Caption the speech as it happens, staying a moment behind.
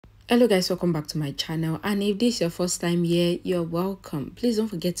Hello guys, welcome back to my channel, and if this is your first time here, you're welcome. Please don't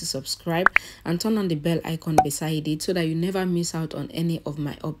forget to subscribe and turn on the bell icon beside it so that you never miss out on any of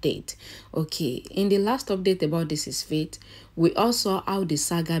my updates. Okay, in the last update about This Is Fate, we all saw how the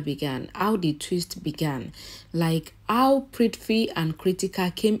saga began, how the twist began, like how Prithvi and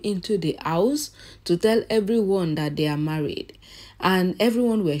Kritika came into the house to tell everyone that they are married, and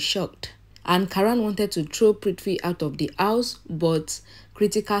everyone were shocked. And Karan wanted to throw Prithvi out of the house, but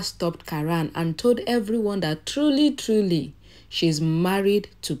Kritika stopped Karan and told everyone that truly, she's married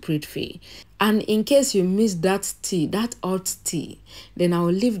to Prithvi. And in case you missed that tea, that hot tea, then I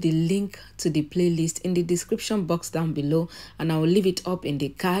will leave the link to the playlist in the description box down below, and I will leave it up in the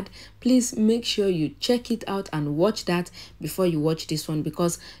card. Please make sure you check it out and watch that before you watch this one,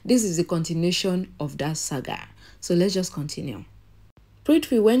 because this is the continuation of that saga. So let's just continue.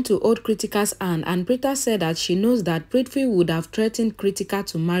 Prithvi went to hold Kritika's hand, and Prita said that she knows that Prithvi would have threatened Kritika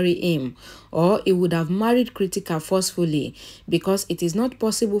to marry him, or he would have married Kritika forcefully, because it is not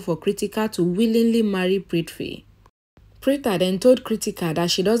possible for Kritika to willingly marry Prithvi. Prita then told Kritika that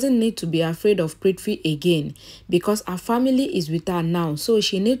she doesn't need to be afraid of Prithvi again, because her family is with her now, so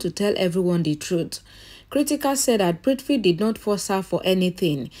she needs to tell everyone the truth. Kritika said that Prithvi did not force her for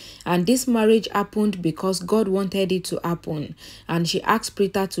anything, and this marriage happened because God wanted it to happen, and she asked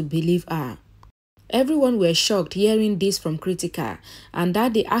Prita to believe her. Everyone were shocked hearing this from Kritika, and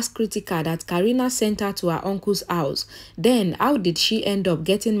that they asked Kritika that Karina sent her to her uncle's house. Then how did she end up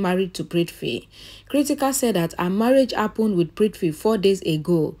getting married to Prithvi? Kritika said that her marriage happened with Prithvi 4 days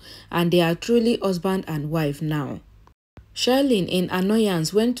ago, and they are truly husband and wife now. Sherlyn, in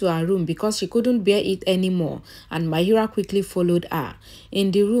annoyance, went to her room because she couldn't bear it anymore, and Mahira quickly followed her.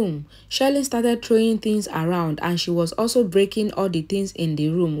 In the room, Sherlyn started throwing things around, and she was also breaking all the things in the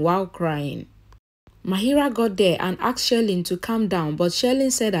room while crying. Mahira got there and asked Sherlyn to calm down, but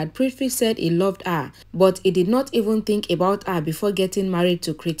Sherlyn said that Prithvi said he loved her, but he did not even think about her before getting married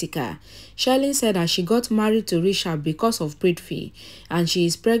to Kritika. Sherlyn said that she got married to Rishabh because of Prithvi, and she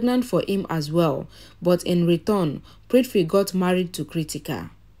is pregnant for him as well, but in return, Prithvi got married to Kritika.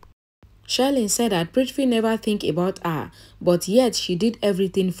 Sherlyn said that Prithvi never think about her, but yet she did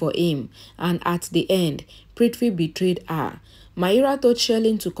everything for him, and at the end, Prithvi betrayed her. Mahira told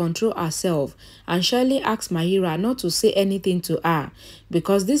Sherlyn to control herself, and Sherlyn asked Mahira not to say anything to her,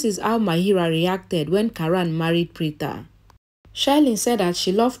 because this is how Mahira reacted when Karan married Prita. Sherlyn said that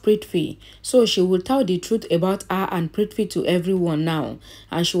she loved Prithvi, so she would tell the truth about her and Prithvi to everyone now,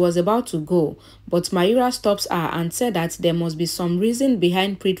 and she was about to go, but Mahira stops her and said that there must be some reason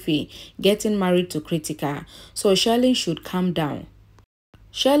behind Prithvi getting married to Kritika, so Sherlyn should calm down.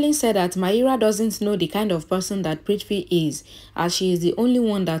 Sherlyn said that Mahira doesn't know the kind of person that Prithvi is, as she is the only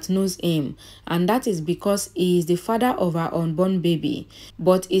one that knows him, and that is because he is the father of her unborn baby,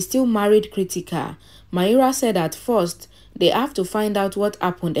 but he still married Kritika. Mahira said that first, they have to find out what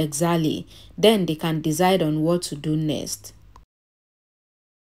happened exactly, then they can decide on what to do next.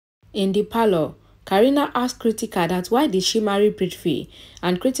 In the parlor, Karina asked Kritika that why did she marry Prithvi,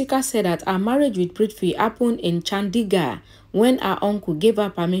 and Kritika said that her marriage with Prithvi happened in Chandigarh when her uncle gave her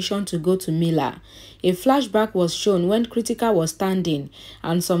permission to go to Mila. A flashback was shown when Kritika was standing,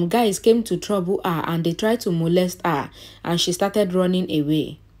 and some guys came to trouble her and they tried to molest her, and she started running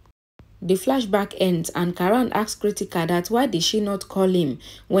away. The flashback ends, and Karan asked Kritika that why did she not call him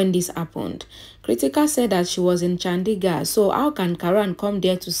when this happened. Kritika said that she was in Chandigarh, so how can Karan come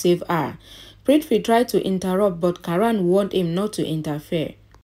there to save her? Prithvi tried to interrupt, but Karan warned him not to interfere.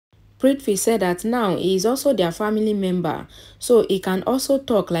 Prithvi said that now he is also their family member, so he can also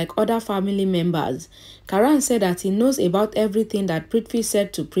talk like other family members. Karan said that he knows about everything that Prithvi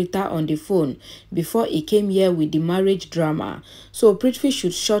said to Prita on the phone before he came here with the marriage drama, so Prithvi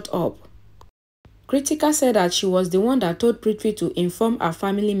should shut up. Kritika said that she was the one that told Prithvi to inform her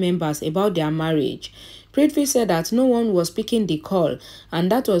family members about their marriage. Prithvi said that no one was picking the call,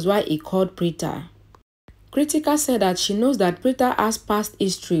 and that was why he called Prita. Kritika said that she knows that Prita has past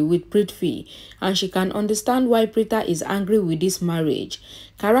history with Prithvi, and she can understand why Prita is angry with this marriage.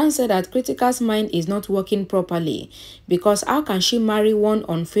 Karan said that Kritika's mind is not working properly, because how can she marry one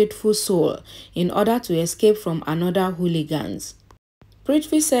unfaithful soul in order to escape from another hooligans?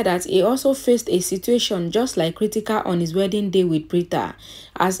 Prithvi said that he also faced a situation just like Kritika on his wedding day with Prita,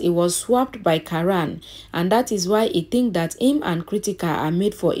 as he was swapped by Karan, and that is why he thinks that him and Kritika are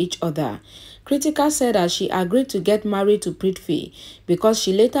made for each other. Kritika said that she agreed to get married to Prithvi because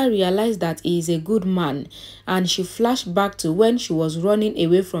she later realized that he is a good man, and she flashed back to when she was running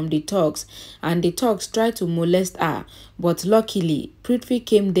away from the thugs, and the thugs tried to molest her, but luckily Prithvi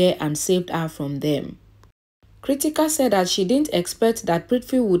came there and saved her from them. Kritika said that she didn't expect that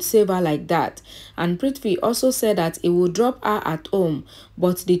Prithvi would save her like that, and Prithvi also said that he would drop her at home,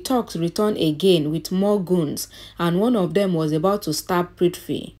 but the talks returned again with more goons, and one of them was about to stab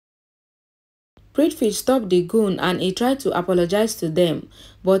Prithvi. Prithvi stopped the goon and he tried to apologize to them,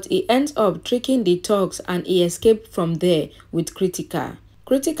 but he ends up tricking the thugs and he escaped from there with Kritika.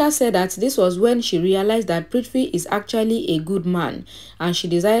 Kritika said that this was when she realized that Prithvi is actually a good man and she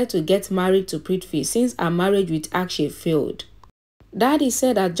decided to get married to Prithvi since her marriage with Akshay failed. Daddy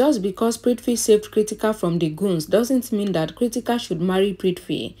said that just because Prithvi saved Kritika from the goons doesn't mean that Kritika should marry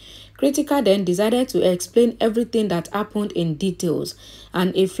Prithvi. Kritika then decided to explain everything that happened in details,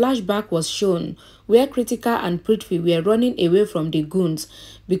 and a flashback was shown where Kritika and Prithvi were running away from the goons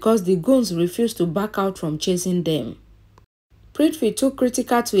because the goons refused to back out from chasing them. Prithvi took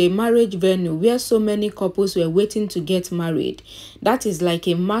Kritika to a marriage venue where so many couples were waiting to get married. That is like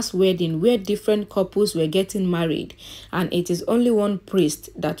a mass wedding where different couples were getting married, and it is only one priest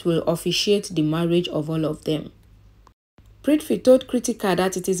that will officiate the marriage of all of them. Prithvi told Kritika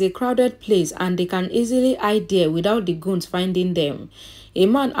that it is a crowded place and they can easily hide there without the goons finding them. A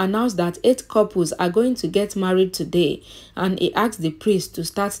man announced that 8 couples are going to get married today, and he asked the priest to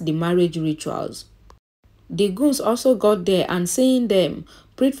start the marriage rituals. The goons also got there, and seeing them,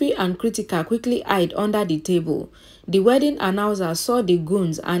 Prithvi and Kritika quickly hid under the table. The wedding announcer saw the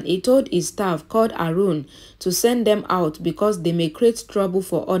goons and he told his staff called Arun to send them out because they may create trouble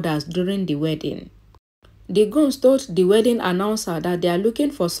for others during the wedding. The goons told the wedding announcer that they are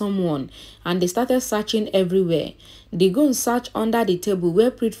looking for someone and they started searching everywhere. The goons searched under the table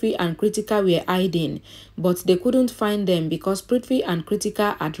where Prithvi and Kritika were hiding, but they couldn't find them because Prithvi and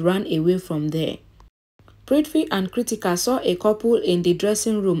Kritika had run away from there. Prithvi and Kritika saw a couple in the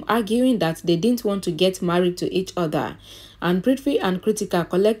dressing room arguing that they didn't want to get married to each other, and Prithvi and Kritika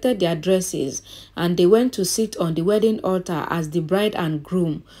collected their dresses and they went to sit on the wedding altar as the bride and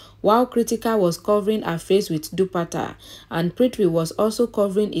groom, while Kritika was covering her face with dupatta and Prithvi was also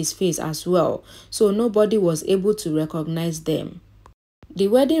covering his face as well, so nobody was able to recognize them. The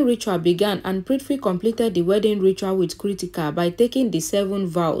wedding ritual began and Prithvi completed the wedding ritual with Kritika by taking the 7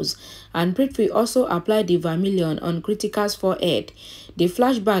 vows, and Prithvi also applied the vermilion on Kritika's forehead. The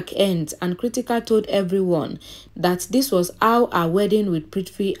flashback ends and Kritika told everyone that this was how her wedding with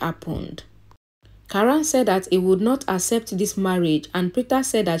Prithvi happened. Karan said that he would not accept this marriage, and Prita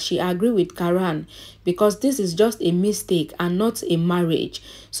said that she agreed with Karan because this is just a mistake and not a marriage.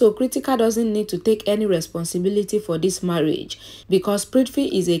 So Kritika doesn't need to take any responsibility for this marriage because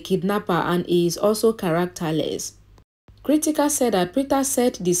Prithvi is a kidnapper and he is also characterless. Kritika said that Prita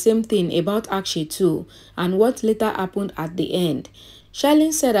said the same thing about Akshay too and what later happened at the end.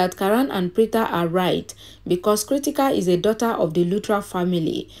 Shalin said that Karan and Prita are right because Kritika is a daughter of the Luthra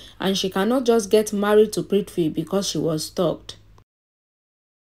family and she cannot just get married to Prithvi because she was stalked.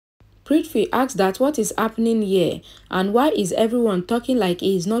 Prithvi asked that what is happening here and why is everyone talking like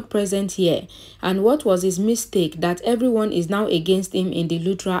he is not present here, and what was his mistake that everyone is now against him in the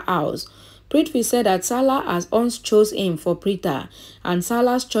Luthra house. Prithvi said that Salah has once chose him for Prita and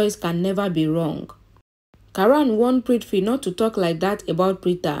Salah's choice can never be wrong. Karan warned Prithvi not to talk like that about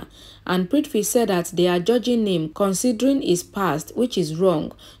Prita, and Prithvi said that they are judging him considering his past, which is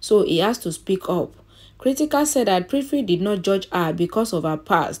wrong, so he has to speak up. Kritika said that Prithvi did not judge her because of her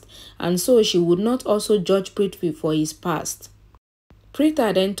past, and so she would not also judge Prithvi for his past.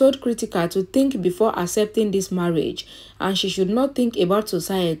 Prita then told Kritika to think before accepting this marriage, and she should not think about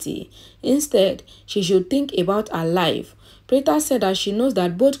society. Instead, she should think about her life. Prita said that she knows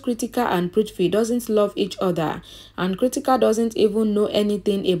that both Kritika and Prithvi doesn't love each other, and Kritika doesn't even know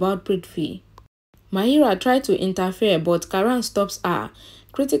anything about Prithvi. Mahira tried to interfere, but Karan stops her.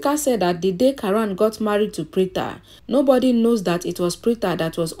 Kritika said that the day Karan got married to Prita, nobody knows that it was Prita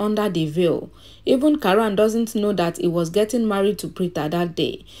that was under the veil. Even Karan doesn't know that he was getting married to Prita that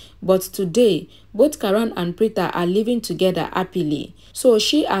day. But today, both Karan and Prita are living together happily. So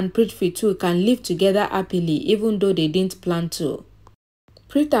she and Prithvi too can live together happily even though they didn't plan to.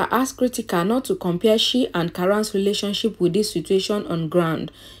 Prita asked Kritika not to compare she and Karan's relationship with this situation on ground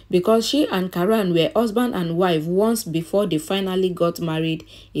because she and Karan were husband and wife once before they finally got married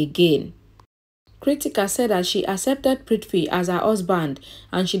again. Kritika said that she accepted Prithvi as her husband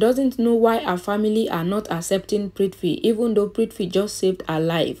and she doesn't know why her family are not accepting Prithvi even though Prithvi just saved her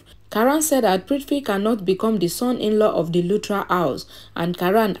life. Karan said that Prithvi cannot become the son-in-law of the Luthra house and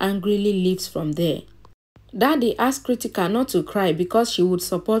Karan angrily leaves from there. Daddy asked Kritika not to cry because she would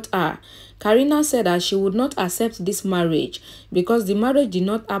support her. Karina said that she would not accept this marriage because the marriage did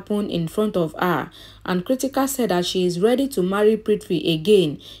not happen in front of her. And Kritika said that she is ready to marry Prithvi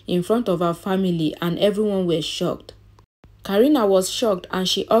again in front of her family, and everyone was shocked. Karina was shocked and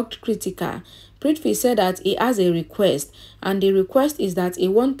she hugged Kritika. Prithvi said that he has a request, and the request is that he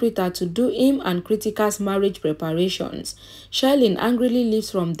wants Prita to do him and Kritika's marriage preparations. Shelin angrily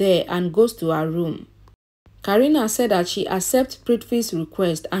leaves from there and goes to her room. Karina said that she accepts Prithvi's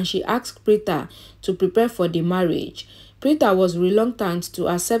request and she asked Prita to prepare for the marriage. Prita was reluctant to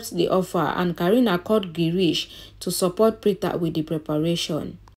accept the offer, and Karina called Girish to support Prita with the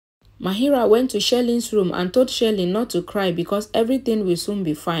preparation. Mahira went to Shelin's room and told Shelin not to cry because everything will soon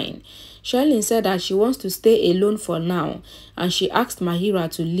be fine. Shelin said that she wants to stay alone for now, and she asked Mahira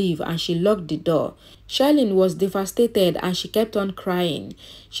to leave and she locked the door. Shelin was devastated and she kept on crying.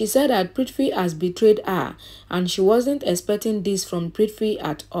 She said that Prithvi has betrayed her and she wasn't expecting this from Prithvi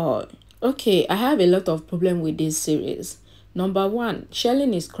at all. Okay, I have a lot of problem with this series. Number one,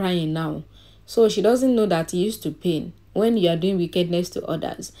 Shelin is crying now. So she doesn't know that he used to pain when you are doing wickedness to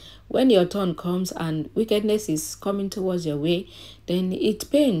others. When your turn comes and wickedness is coming towards your way, then it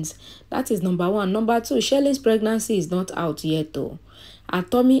pains. That is number one. Number two, Shelin's pregnancy is not out yet though. Her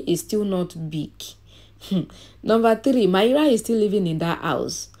tummy is still not big. Number three, Mahira is still living in that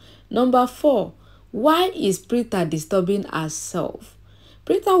house. Number four, why is Prita disturbing herself?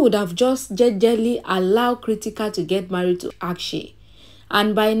 Prita would have just gently allowed Kritika to get married to Akshay.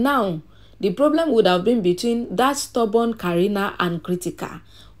 And by now, the problem would have been between that stubborn Karina and Kritika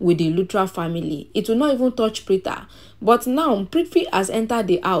with the Lutra family. It will not even touch Prita. But now, Prithvi has entered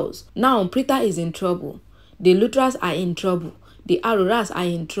the house. Now, Prita is in trouble. The Lutras are in trouble. The Aroras are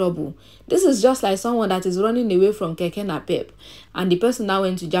in trouble. This is just like someone that is running away from Keke Napep and the person now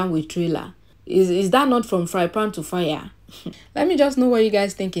went to jam with trailer. Is that not from fry pan to fire? Let me just know what you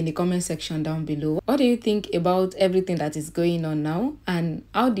guys think in the comment section down below. What do you think about everything that is going on now, and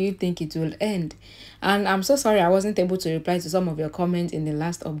how do you think it will end? And I'm so sorry I wasn't able to reply to some of your comments in the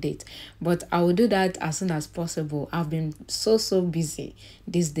last update, but I will do that as soon as possible. I've been so busy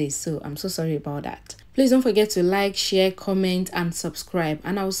these days, so I'm so sorry about that. Please don't forget to like, share, comment and subscribe,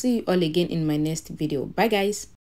 and I'll see you all again in my next video. Bye guys.